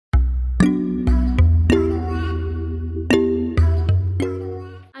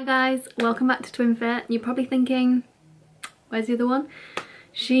guys, welcome back to TwinFiT. You're probably thinking, where's the other one?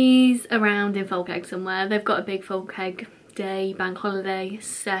 She's around in Folkegg somewhere. They've got a big Folkegg day, bank holiday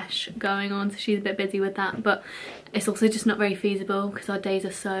sesh going on, so she's a bit busy with that, but it's also just not very feasible because our days are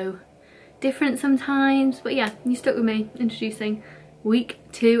so different sometimes. But yeah, you stuck with me introducing week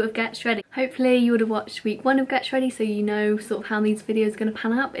 2 of Get Shreddy. Hopefully you would have watched week 1 of Get Shreddy, so you know sort of how these videos are going to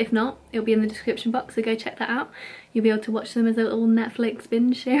pan out. If not, it'll be in the description box, so go check that out. You'll be able to watch them as a little Netflix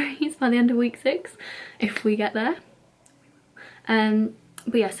binge series by the end of week 6, if we get there.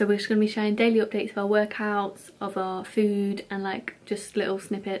 But yeah, so we're just going to be sharing daily updates of our workouts, of our food, and like just little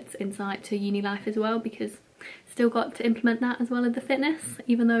snippets insight to uni life as well, because still got to implement that as well as the fitness.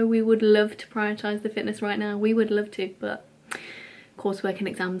 Even though we would love to prioritise the fitness right now, we would love to, but coursework and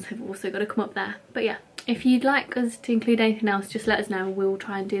exams have also got to come up there. But yeah, if you'd like us to include anything else, just let us know, we'll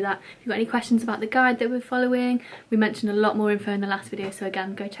try and do that. If you've got any questions about the guide that we're following, we mentioned a lot more info in the last video, so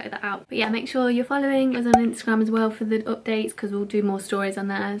again, go check that out. But yeah, make sure you're following us on Instagram as well for the updates, because we'll do more stories on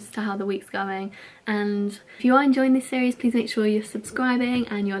there as to how the week's going. And if you are enjoying this series, please make sure you're subscribing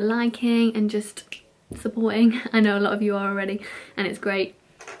and you're liking and just supporting. I know a lot of you are already, and it's great.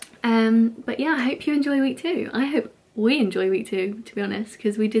 But yeah, I hope you enjoy week 2. I hope we enjoy week 2, to be honest,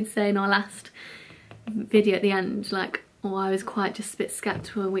 because we did say in our last video at the end, like, oh, I was quite just a bit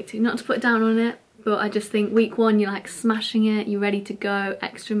skeptical of week 2. Not to put down on it, but I just think week 1 you're like smashing it, you're ready to go,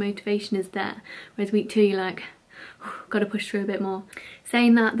 extra motivation is there, whereas week 2 you're like, got to push through a bit more.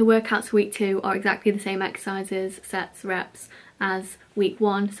 Saying that, the workouts for week 2 are exactly the same exercises, sets, reps as week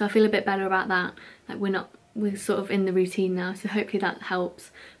 1, so I feel a bit better about that. Like we're sort of in the routine now, so hopefully that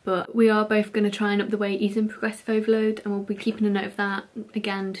helps. But we are both going to try and up the weight using progressive overload, and we'll be keeping a note of that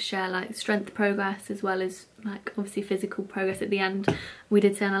again to share like strength progress as well as like obviously physical progress at the end. We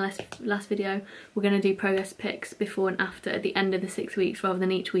did say in our last video we're going to do progress pics before and after at the end of the 6 weeks rather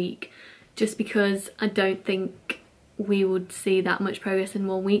than each week, just because I don't think we would see that much progress in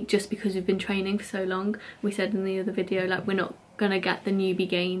 1 week, just because we've been training for so long. We said in the other video, like, we're not gonna get the newbie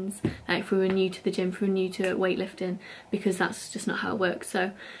gains like if we were new to the gym, if we were new to weightlifting, because that's just not how it works.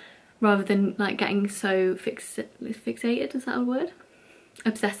 So rather than like getting so fixated, is that a word?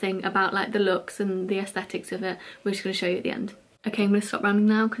 Obsessing about like the looks and the aesthetics of it, we're just going to show you at the end. Okay, I'm going to stop rambling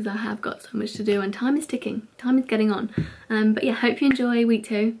now because I have got so much to do and time is ticking, time is getting on. But yeah, hope you enjoy week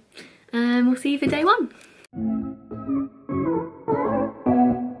 2 and we'll see you for day 1.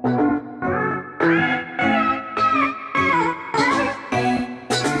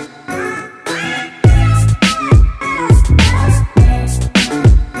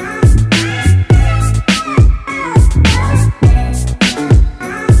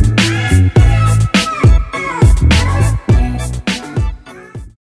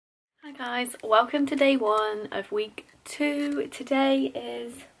 Guys, welcome to day 1 of week 2. Today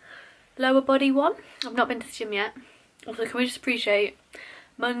is lower body 1. I've not been to the gym yet. Also, can we just appreciate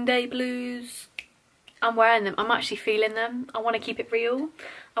Monday blues? I'm wearing them. I'm actually feeling them. I want to keep it real.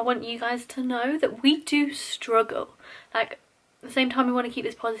 I want you guys to know that we do struggle. Like, at the same time we want to keep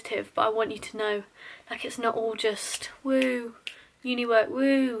this positive, but I want you to know, like, it's not all just woo, uni work,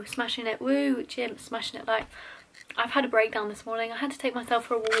 woo, smashing it, woo, gym, smashing it. Like, I've had a breakdown this morning. I had to take myself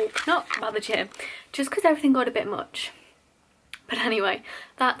for a walk, not about the gym, just because everything got a bit much. But anyway,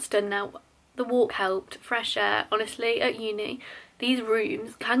 that's done now. The walk helped, fresh air. Honestly, at uni, these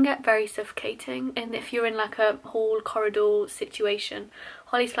rooms can get very suffocating, and if you're in like a hall corridor situation,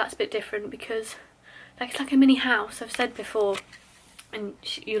 Holly's flat's a bit different because like it's like a mini house. I've said before, and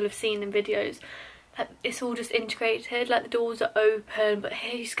you'll have seen in videos, that it's all just integrated, like the doors are open, but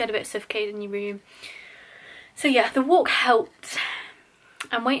here you just get a bit suffocated in your room. So yeah, the walk helped.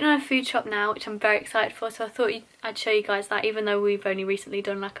 I'm waiting on a food shop now, which I'm very excited for, so I thought I'd show you guys that, even though we've only recently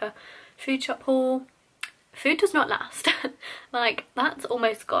done like a food shop haul. Food does not last. Like, that's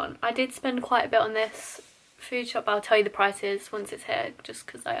almost gone. I did spend quite a bit on this food shop, but I'll tell you the prices once it's here, just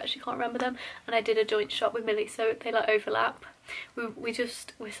because I actually can't remember them. And I did a joint shop with Millie, so they like overlap. We're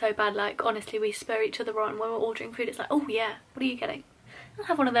so bad, like, honestly, we spur each other on when we're ordering food. It's like, oh yeah, what are you getting? I'll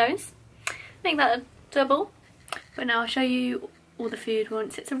have one of those. Make that a double. But now I'll show you all the food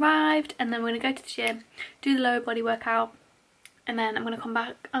once it's arrived, and then we're going to go to the gym, do the lower body workout, and then I'm going to come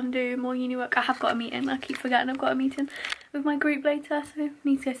back and do more uni work. I have got a meeting, I keep forgetting I've got a meeting with my group later, so I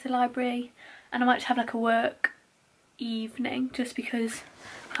need to go to the library, and I might just have like a work evening, just because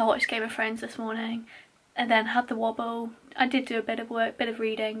I watched Game of Thrones this morning and then had the wobble. I did do a bit of work, bit of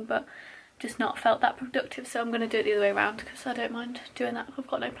reading, but just not felt that productive, so I'm going to do it the other way around because I don't mind doing that. I've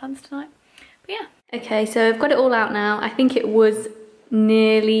got no plans tonight. But yeah. Okay, so I've got it all out now. I think it was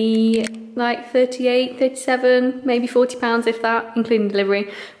nearly like 38, 37, maybe £40 if that, including delivery,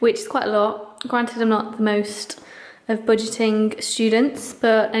 which is quite a lot. Granted, I'm not the most of budgeting students,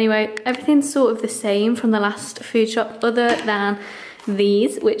 but anyway, everything's sort of the same from the last food shop other than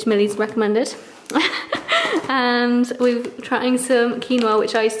these, which Millie's recommended. And we're trying some quinoa,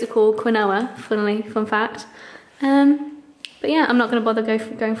 which I used to call quinoa, funnily, fun fact. But yeah, I'm not going to bother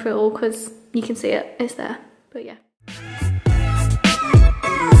going through it all because you can see it, it's there, but yeah.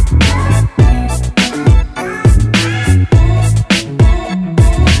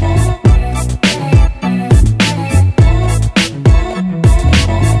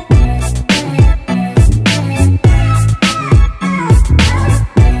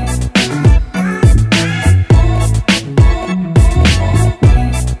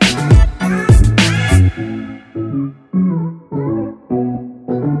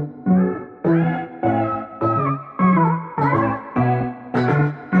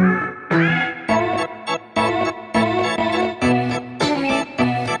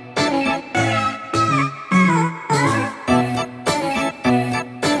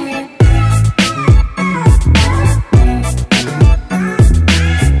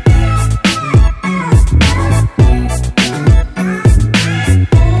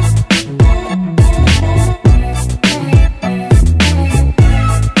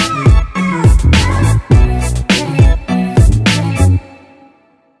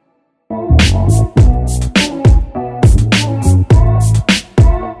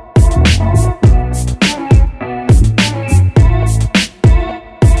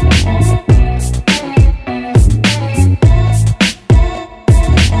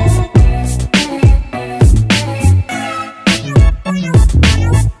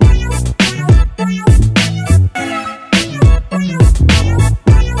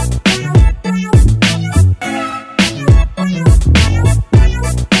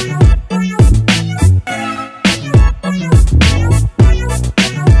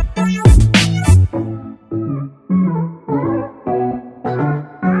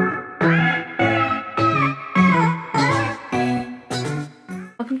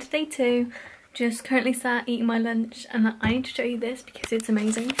 Welcome to day 2. Just currently sat eating my lunch and I need to show you this because it's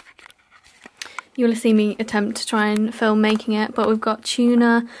amazing. You will have seen me attempt to try and film making it, but we've got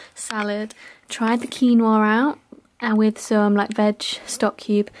tuna salad. Tried the quinoa out and with some like veg stock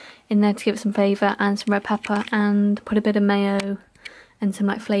cube in there to give it some flavour and some red pepper, and put a bit of mayo and some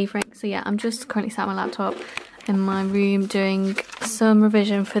like flavouring. So yeah, I'm just currently sat on my laptop in my room doing some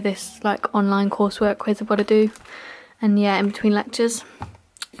revision for this like online coursework quiz I've got to do, and yeah, in between lectures.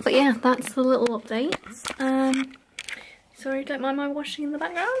 But yeah, that's the little update. Sorry, don't mind my washing in the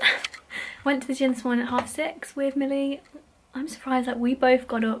background. Went to the gym this morning at 6:30 with Millie. I'm surprised that we both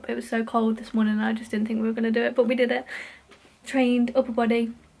got up. It was so cold this morning and I just didn't think we were going to do it, but we did it. Trained upper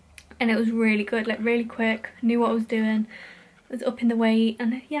body and it was really good, like really quick. Knew what I was doing. Was up in the weight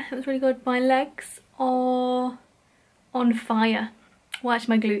and yeah, it was really good. My legs are on fire. Well,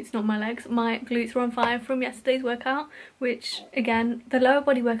 actually my glutes, not my legs. My glutes were on fire from yesterday's workout, which again, the lower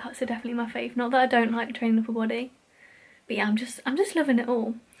body workouts are definitely my fave. Not that I don't like training upper body, but yeah, I'm just loving it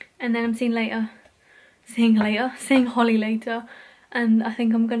all. And then I'm seeing Holly later, and I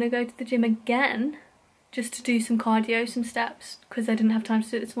think I'm gonna go to the gym again just to do some cardio, some steps, because I didn't have time to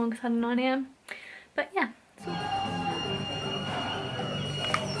do it this morning because I had a 9 AM. But yeah.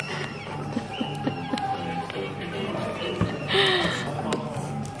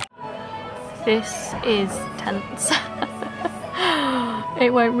 This is tense.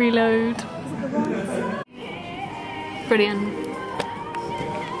 It won't reload. Brilliant.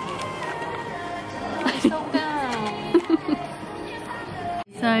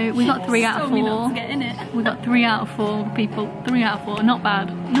 So we got 3 out of 4. We got 3 out of 4 people. 3 out of 4. Not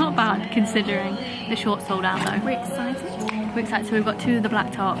bad. Not bad considering the shorts sold out though. We're excited. We're excited. So we've got 2 of the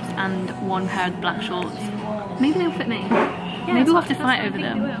black tops and 1 pair of the black shorts. Maybe they'll fit me. Yeah, maybe we'll have to fight over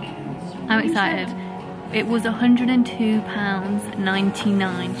them. I'm excited. It was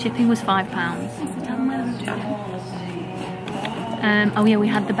 £102.99. Shipping was £5. Oh yeah, we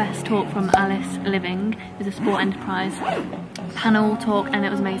had the best talk from Alice Living. It was a sport enterprise panel talk and it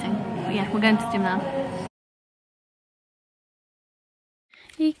was amazing. But yeah, we're going to the gym now.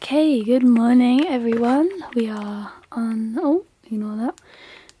 Okay, good morning everyone. We are on, oh, you know that.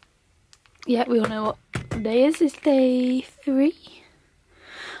 Yeah, we all know what day is. It's day 3.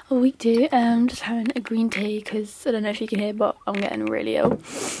 Week 2. Just having a green tea because I don't know if you can hear, but I'm getting really ill.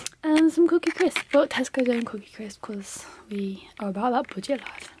 And some cookie crisp, but Tesco's own cookie crisp because we are about that budget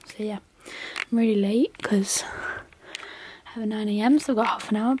life. So yeah, I'm really late because I have a 9 AM, so I've got half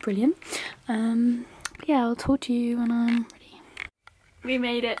an hour. Brilliant. Yeah, I'll talk to you when I'm ready. We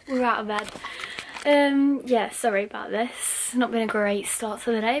made it. We're out of bed. Yeah, sorry about this. Not been a great start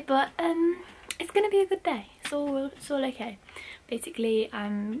to the day, but it's gonna be a good day. It's all okay. Basically,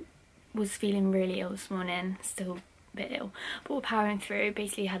 was feeling really ill this morning, still a bit ill, but we're powering through.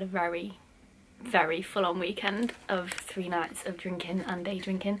 Basically had a very full-on weekend of 3 nights of drinking and day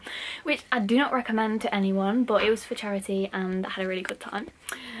drinking, which I do not recommend to anyone, but it was for charity and I had a really good time.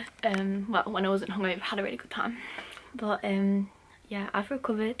 Well, when I wasn't hungover, I had a really good time. But yeah, I've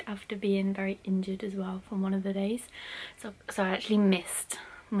recovered after being very injured as well from one of the days. So I actually missed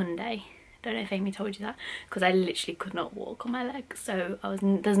Monday. Don't know if Amy told you that, because I literally could not walk on my legs, so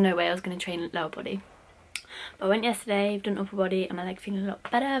there's no way I was going to train lower body. But I went yesterday, I've done upper body, and my leg's feeling a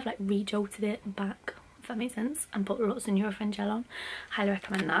lot better. I've like re-jolted it back, if that makes sense, and put lots of Nurofen gel on. Highly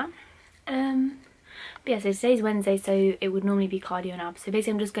recommend that. But yeah, so today's Wednesday, so it would normally be cardio and abs. So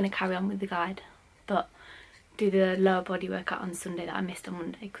basically I'm just going to carry on with the guide, but do the lower body workout on Sunday that I missed on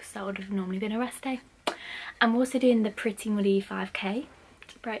Monday, because that would have normally been a rest day. I'm also doing the Pretty Muddy 5k,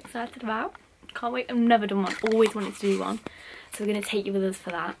 which I'm very excited about. Can't wait. I've never done one, always wanted to do one. So we're going to take you with us for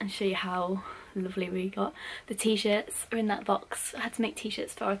that and show you how lovely we got. The t-shirts are in that box. I had to make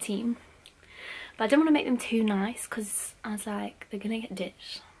t-shirts for our team, but I don't want to make them too nice because I was like, they're gonna get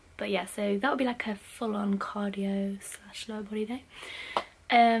ditched. But yeah, so that would be like a full-on cardio / lower body day.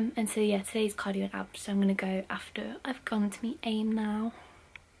 And so yeah, today's cardio and abs, so I'm gonna go after I've gone to meet AIM now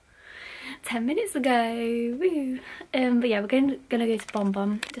 10 minutes ago. Woo. But yeah, we're gonna go to Bon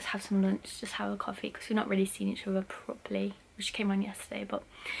Bon, just have some lunch, just have a coffee, because we've not really seen each other properly. She came on yesterday, but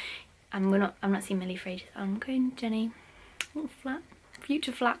I'm not seeing Millie for ages. I'm going Jenny, little flat,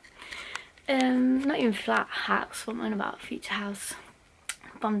 future flat, not even flat, house, what am I on about, future house,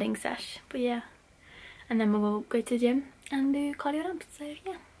 bonding sesh. But yeah, and then we'll go to the gym and do cardio and abs. So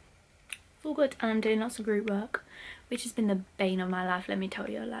yeah, it's all good. And I'm doing lots of group work, which has been the bane of my life, let me tell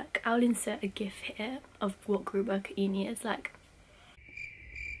you. Like, I'll insert a gif here of what group work at uni is like.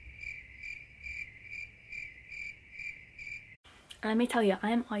 And let me tell you,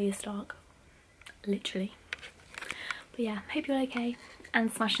 I am Arya Stark, literally. But yeah, hope you're okay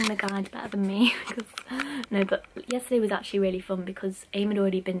and smashing the guide better than me. No, but yesterday was actually really fun because AIM had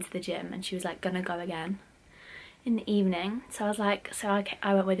already been to the gym and she was like gonna go again in the evening. So I was like,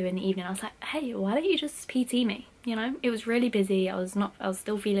 I went with her in the evening. I was like, hey, why don't you just PT me? You know, it was really busy. I was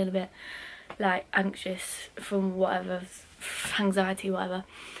still feeling a bit like anxious from whatever, anxiety, whatever.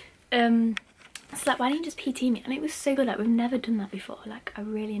 So like, why don't you just PT me? And it was so good. Like, we've never done that before. Like, I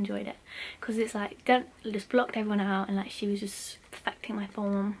really enjoyed it because it's like, just blocked everyone out, and like she was just perfecting my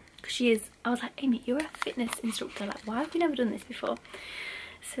form, because she is. I was like, Amy, you're a fitness instructor, like why have you never done this before?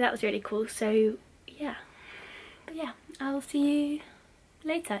 So that was really cool. So yeah, but yeah, I'll see you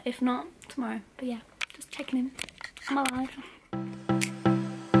later, if not tomorrow. But yeah, just checking in. I'm alive.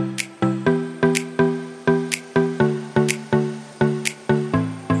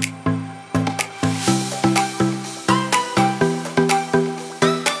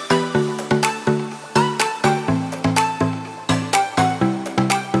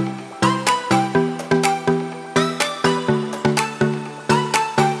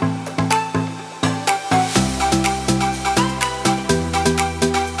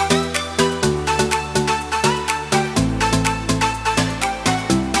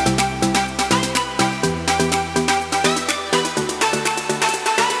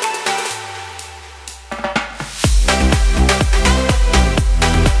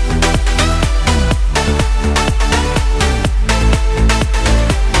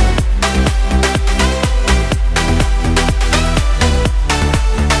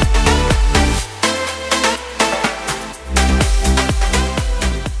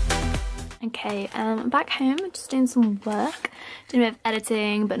 Okay, I'm back home, just doing some work, doing a bit of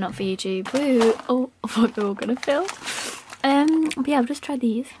editing, but not for YouTube. Woo! Oh, I thought they were gonna film. But yeah, I've just tried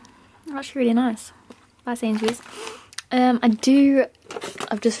these. They're actually really nice. By Sainsbury's.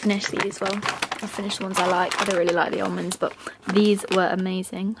 I've just finished these. Well, I've finished the ones I like. I don't really like the almonds, but these were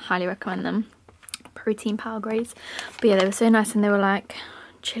amazing. Highly recommend them. Protein power grades. But yeah, they were so nice, and they were like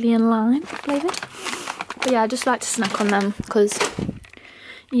chili and lime flavoured. But yeah, I just like to snack on them because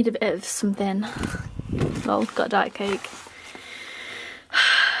need a bit of something. Well, got a Diet Coke.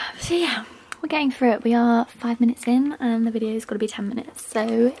 So yeah, we're getting through it. We are 5 minutes in and the video's got to be 10 minutes.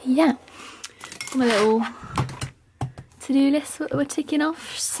 So yeah, my little to-do list we're ticking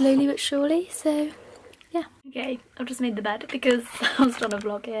off slowly but surely. So yeah. Okay, I've just made the bed because I was trying to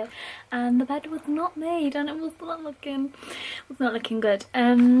vlog here and the bed was not made and it was not looking good.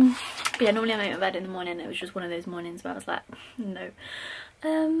 But yeah, normally I make my bed in the morning. It was just one of those mornings where I was like, no.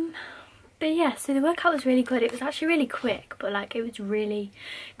 But yeah, so the workout was really good. It was actually really quick, but like it was really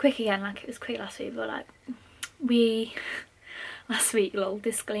quick again. Like it was quick last week, but like last week, lol,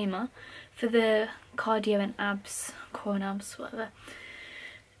 disclaimer, for the cardio and abs, core and abs, whatever,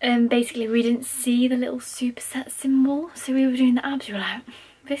 basically we didn't see the little superset symbol, so we were doing the abs, we were like,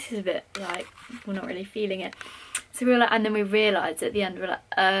 this is a bit like, we're not really feeling it. So we were like, and then we realised at the end, we were like,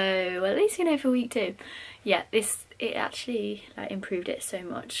 oh, well, at least you know for week 2. Yeah, it actually like improved it so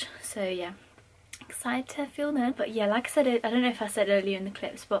much. So yeah, excited to feel that. But yeah, like I said, I don't know if I said earlier in the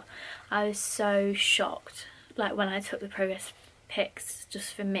clips, but I was so shocked like when I took the progress pics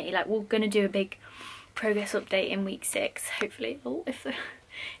just for me. Like we're gonna do a big progress update in week 6, hopefully. Oh, if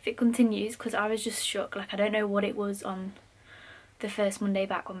it continues, because I was just shocked. Like I don't know what it was on the first Monday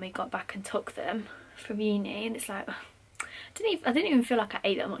back when we got back and took them from uni, and it's like I didn't even feel like I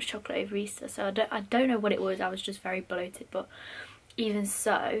ate that much chocolate over Easter, so I don't know what it was. I was just very bloated. But even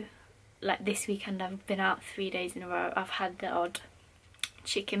so, like this weekend I've been out 3 days in a row. I've had the odd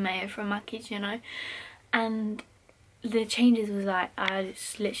chicken mayo from Mackey's, you know, and the changes was like, I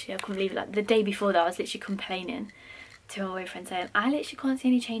couldn't believe it. Like the day before that I was literally complaining to my boyfriend saying, I literally can't see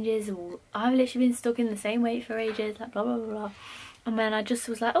any changes, or I've literally been stuck in the same weight for ages, like blah blah blah blah. And then I just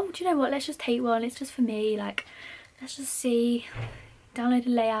was like, oh, do you know what, let's just take one, it's just for me, like let's just see. Download a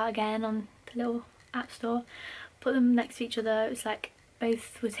layout again on the little app store, put them next to each other. It was like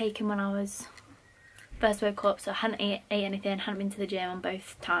both were taken when I was first woke up, so I hadn't ate anything, hadn't been to the gym on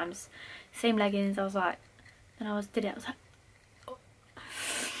both times, same leggings. I was like, and I was like, oh.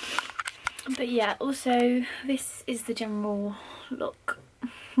 But yeah, also this is the general look.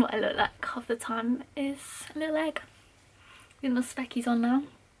 What I look like half the time is a little egg with my speckies on now,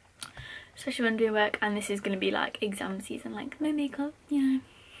 especially when doing work, and this is going to be like exam season, like no makeup, you know.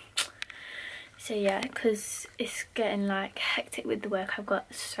 So yeah, because it's getting like hectic with the work. I've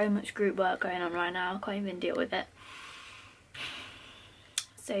got so much group work going on right now, I can't even deal with it.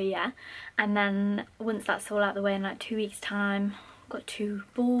 So yeah, and then once that's all out of the way in like 2 weeks time, I've got 2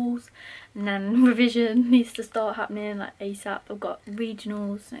 balls, and then revision needs to start happening like ASAP. I've got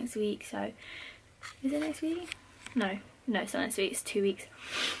regionals next week, so is it next week? No, it's not next week, it's 2 weeks.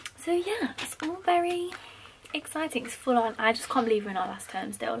 So yeah, it's all very exciting, it's full on. I just can't believe we're in our last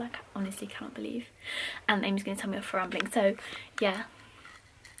term still, like I honestly cannot believe. And Amy's going to tell me off for rambling. So yeah,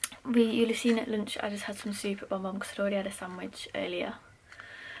 you'll have seen at lunch I just had some soup at Bon Bon because I'd already had a sandwich earlier.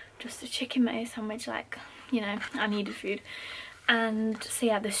 Just a chicken mayo sandwich, like, you know, I needed food. And so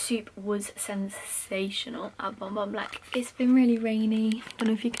yeah, the soup was sensational at Bon Bon. Like, it's been really rainy, don't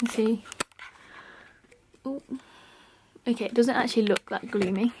know if you can see. Ooh. Okay, it doesn't actually look that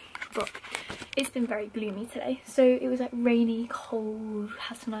gloomy, but it's been very gloomy today. So it was like rainy, cold,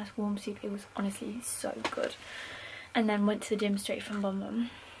 had some nice warm soup. It was honestly so good. And then went to the gym straight from Bon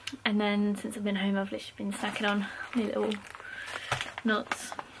Bon. And then since I've been home, I've literally been snacking on my little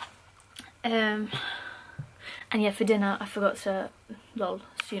nuts. And yeah, for dinner I forgot to, lol,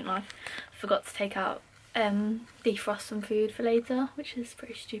 student life, forgot to take out defrost some food for later, which is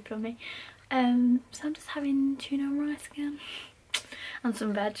pretty stupid on me. So I'm just having tuna and rice again and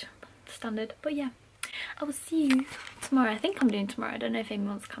some veg, standard. But yeah, I will see you tomorrow. I think I'm doing tomorrow. I don't know if anyone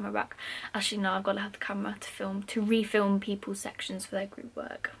wants the camera back. Actually no, I've got to have the camera to refilm people's sections for their group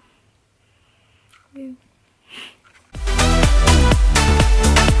work. Woo.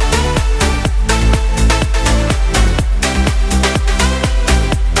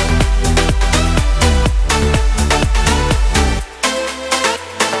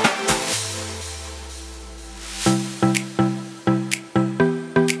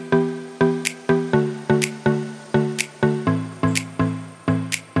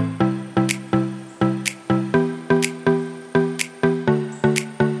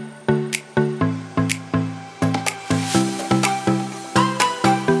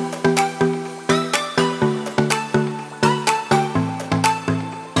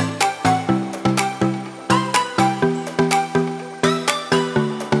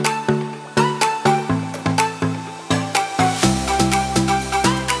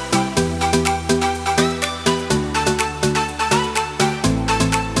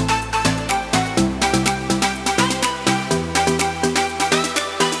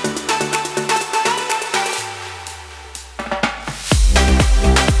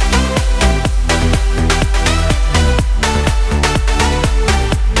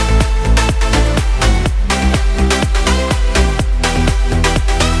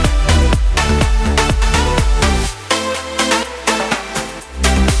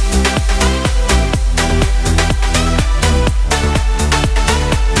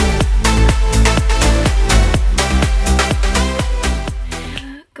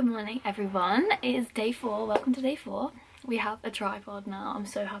 it is day 4. Welcome to day 4. We have a tripod now. I'm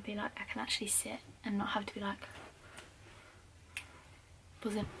so happy, like I can actually sit and not have to be like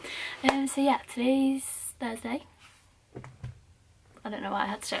buzzing. So yeah, today's Thursday. I don't know why I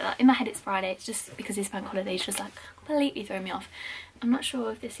had to say that. In my head it's Friday. It's just because this bank holiday is just like completely throwing me off. I'm not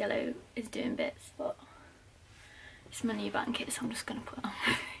sure if this yellow is doing bits, but it's my new blanket, so I'm just gonna put it on.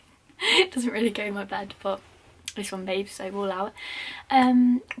 It doesn't really go in my bed, but this one babes, so we'll allow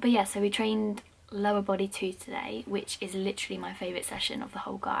it. But yeah, so we trained lower body 2 today, which is literally my favourite session of the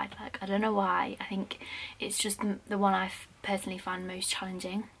whole guide. Like, I don't know why, I think it's just the one I've personally found most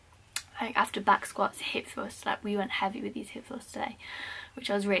challenging. Like after back squats, hip thrusts, like we went heavy with these hip thrusts today, which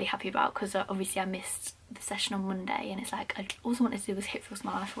I was really happy about because obviously I missed the session on Monday, and it's like I also wanted to do was hip thrust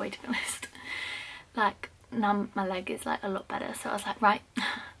my life away, to be honest. Like now my leg is like a lot better, so I was like, right,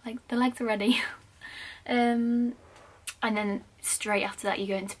 like the legs are ready. And then straight after that you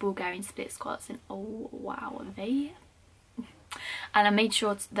go into Bulgarian split squats, and oh wow, and I made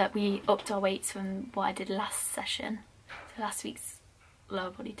sure that we upped our weights from what I did last session, so last week's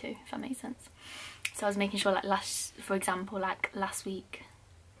lower body 2, if that makes sense. So I was making sure, like for example, like last week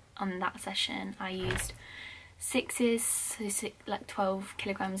on that session I used 6s, so like 12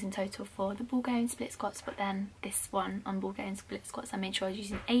 kilograms in total for the Bulgarian split squats, but then this one on Bulgarian split squats I made sure I was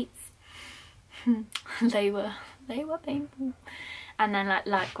using 8s. they were painful. And then like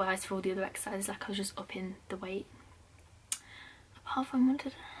likewise for all the other exercises, like I was just upping the weight. Apart from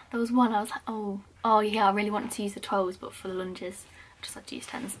there was one I was like, oh yeah, I really wanted to use the 12s, but for the lunges I just had to use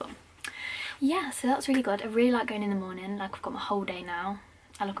 10s. But yeah, so that's really good. I really like going in the morning. Like I've got my whole day now.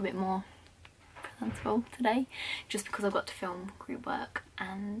 I look a bit more presentable today just because I've got to film group work,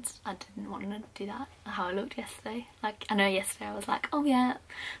 and I didn't want to do that how I looked yesterday. Like I know yesterday I was like, oh yeah,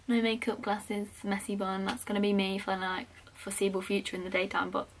 no makeup, glasses, messy bun, that's gonna be me for like foreseeable future in the daytime.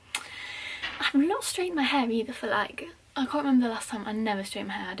 But I've not straightened my hair either for like, I can't remember the last time. I never straighten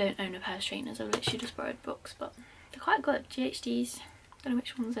my hair. I don't own a pair of straighteners. I've literally just borrowed books, but they're quite good. GHDs, don't know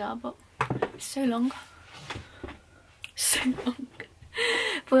which ones they are, but it's so long, so long.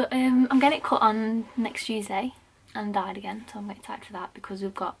 But I'm getting it cut on next Tuesday and dyed again, so I'm getting excited for that because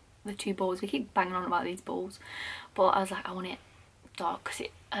we've got the 2 balls. We keep banging on about these balls, but I was like, I want it dark because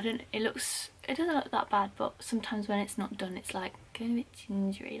it doesn't look that bad, but sometimes when it's not done it's like going a bit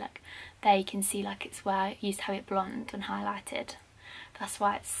gingery. Like there you can see like it's where I used to have it blonde and highlighted. That's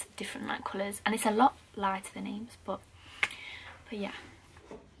why it's different like colours, and it's a lot lighter than Ames, but yeah,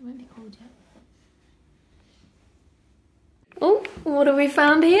 it won't be cold yet. Oh, what have we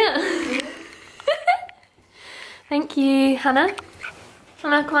found here? Thank you, Hannah.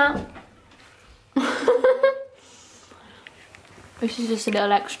 Hannah, come out. This is just a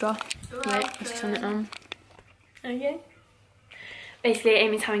little extra. Wait, let's turn it on. Okay. Basically,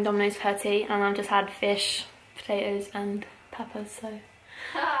 Amy's having Domino's for her tea, and I've just had fish, potatoes, and peppers. So,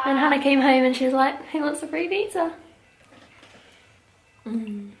 and Hannah came home and she was like, "Who wants a free pizza?"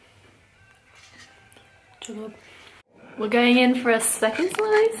 Job. We're going in for a second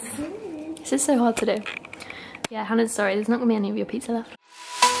slice. This is so hard to do. Yeah, Hannah's sorry, there's not gonna be any of your pizza left.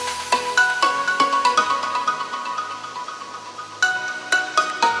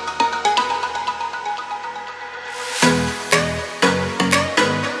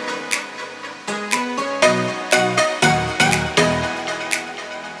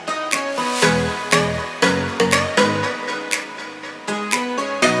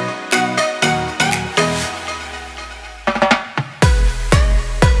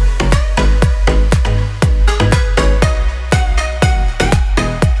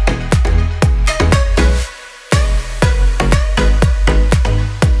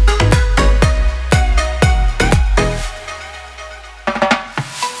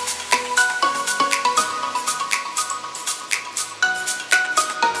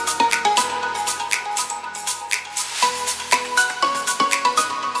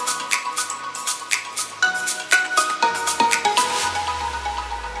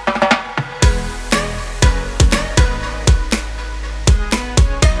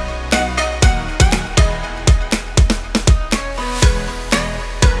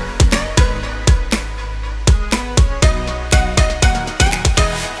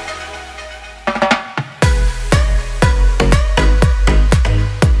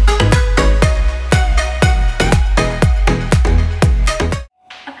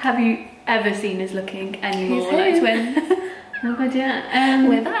 Have you ever seen us looking any more like twins? Oh my god, yeah.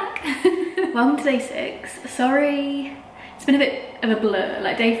 We're back. Welcome to day 6. Sorry, it's been a bit of a blur.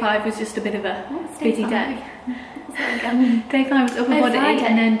 Like day 5 was just a bit of a busy day. Day 5 was upper body,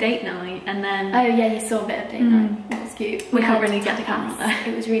 and then date night, and then oh yeah, you saw a bit of date night. cute. We can't really get the camera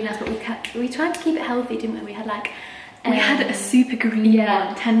there. It was really nice, but we tried to keep it healthy, didn't we? We had like we had a super green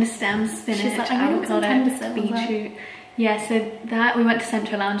one, tender stems, spinach, like, avocado, beetroot. Yeah, so that we went to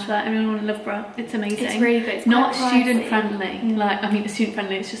Central Lounge for that. Everyone in Loughborough. It's amazing. It's really good. It's not student friendly. Like, I mean, it's student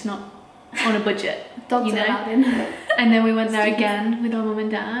friendly. It's just not on a budget. Dogs you know. are allowed in. And then we went there again with our mum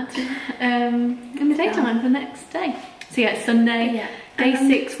and dad in the daytime for the next day. So yeah, it's Sunday. Yeah. Day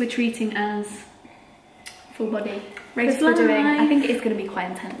 6. We're treating as full body race for life. I think it is going to be quite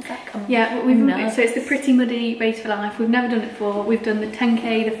intense. Like, so it's the Pretty Muddy Race for Life. We've never done it before. We've done the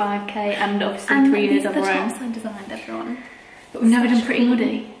 10k, the 5k, and obviously 3 years of our own. The tops I designed, everyone. But we've never done Pretty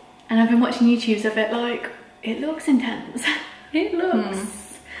Muddy, and I've been watching YouTubes of it. Like, it looks intense. It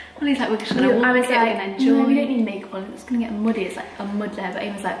looks. Well, he's like, we're just gonna walk it, we're gonna enjoy. No, we don't need makeup on. It's gonna get muddy. It's like a mud layer. But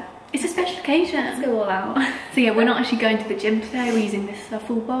Amy's like, it's a special occasion. Let's go all out. So yeah, we're not actually going to the gym today. We're using this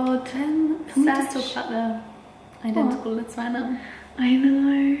full bod. Can we just talk about the identical lids right now? I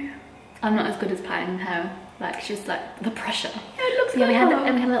know. I'm not as good as patting hair. Like, it's just like the pressure. Yeah, it looks yeah, we had hot.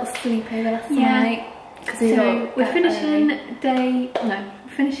 a little sleepover last night. So we're finishing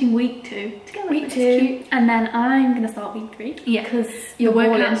we're finishing week 2 together. Week 2, and then I'm gonna start week 3. Yeah, because your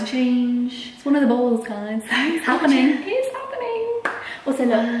workouts change. It's one of the balls, guys. It's happening. It's happening. Also,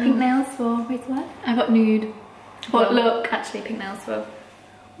 look, pink nails for Race for Life. I got nude. But look, actually, pink nails for.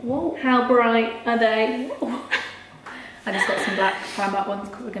 Whoa! How bright are they? I just got some black ones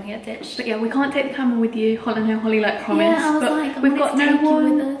because we're gonna get ditched. But yeah, we can't take the camera with you. Holly like promised. Yeah, I was but like, we've got no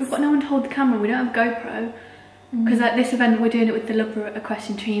one. With us. We've got no one to hold the camera. We don't have GoPro because at this event we're doing it with the Loughborough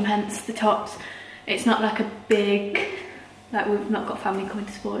Equestrian team. Hence the tops. It's not like a big. Like, we've not got family coming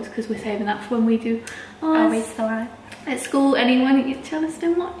to sports because we're saving that for when we do our Race for Life at school. Anyone that you're jealous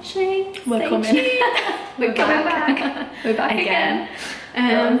and watching, we're coming. We're coming back. We're back again.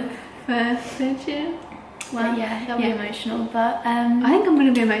 For third year. Well, yeah, that'll be emotional, but I think I'm going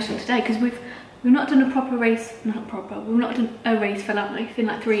to be emotional today because we've not done a proper race. We've not done a race for life in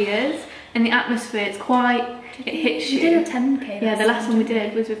like 3 years, and the atmosphere, it's quite. It hits you. We did a 10k. Yeah, the last one we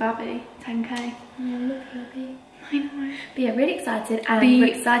did was with Abby. 10k. Yeah, look, Abby. I know. But yeah, really excited, and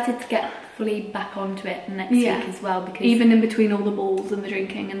we're excited to get fully back onto it next week as well, because even in between all the balls and the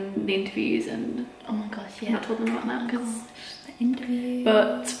drinking and the interviews and oh my gosh, yeah, I'm not talking about that because the interview.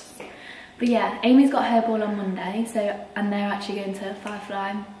 But yeah, Amy's got her ball on Monday, so and they're actually going to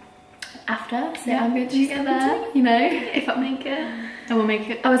Firefly after. So yeah, I'm going to get there. You know, if I make it, I will make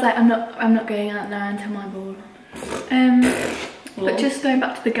it. I was like, I'm not going out there until my ball. But just going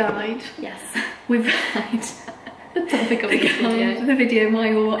back to the guide. Yes, we've had the topic of the video while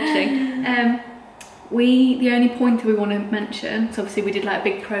you're watching. The only pointer we want to mention, so obviously we did like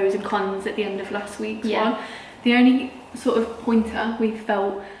big pros and cons at the end of last week's one. The only sort of pointer we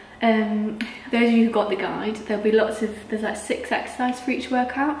felt, those of you who got the guide, there'll be there's like 6 exercises for each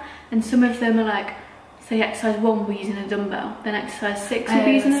workout, and some of them are like, say exercise 1 we're using a dumbbell, then exercise 6 we'll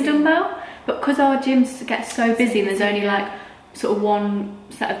be using a dumbbell, but because our gyms get so busy and there's only like sort of 1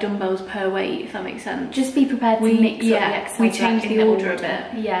 set of dumbbells per weight, if that makes sense. Just be prepared to mix up the exercise. We change the order a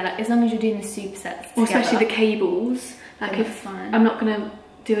bit. Yeah, like as long as you're doing the supersets or especially the cables. Like if fine. I'm not gonna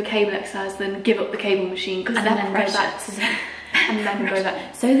do a cable exercise, then give up the cable machine because then go back to and then go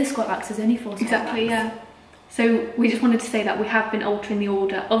back. So the squat racks, there's only 4 squat exactly racks. Yeah. So we just wanted to say that we have been altering the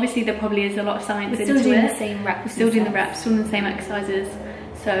order. Obviously there probably is a lot of science into it. We're still doing the same reps. We're still doing the reps, still doing the same exercises.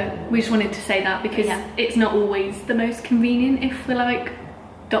 So we just wanted to say that because it's not always the most convenient if we're like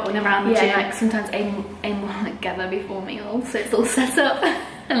dotting around the gym. Like sometimes Aim will like get there before meals, so it's all set up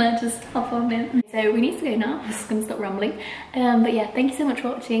and I just hop on in. So we need to go now. I'm just gonna stop rambling. But yeah, thank you so much for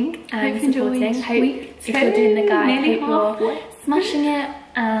watching and supporting. Hope if you're doing the guide, hope you're smashing it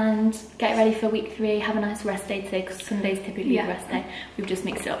and get ready for week 3. Have a nice rest day today because Sunday's typically a rest day. We've just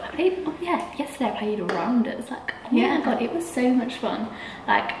mixed it up. Yesterday I played rounders. Like, oh my god, it was so much fun.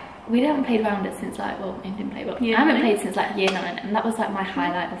 Like, we haven't played rounders since like, well, I didn't play, but I haven't played since like year 9, and that was like my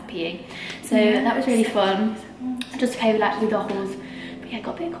highlight of PE. So that was really fun. Just to play with like with the halls. But yeah,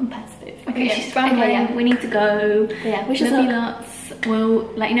 got a bit competitive. Okay, we need to go. But yeah, wish us luck. We'll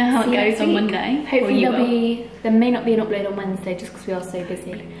let you know how it goes on Monday. Hopefully there may not be an upload on Wednesday just because we are so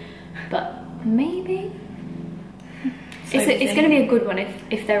busy, but maybe it's going to be a good one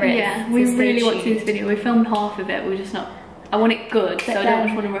if there is. Yeah, we really want to do this video. We filmed half of it. We're just not. I want it good, but so I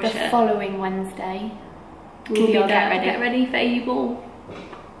don't want to rush it. The following Wednesday we'll be get ready for Able.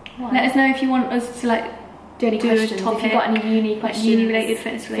 Let us know if you want us to like do any questions. If you've got any uni questions, uni related,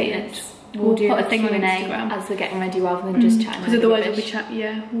 fitness related. We'll do put a thing on Instagram as we're getting ready rather than just chatting. Because otherwise we'll be chatting.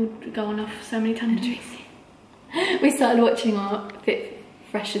 Yeah, we'll go on off so many tangents. We started watching our Fit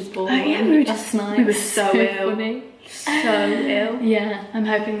Freshers ball. Oh yeah, we were last night. We were so ill. Funny. so ill. Yeah, I'm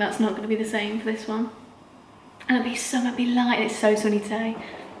hoping that's not going to be the same for this one. And it'll be light. It's so sunny today,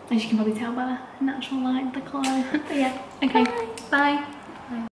 as you can probably tell by the natural light of the colour. But yeah, okay, bye.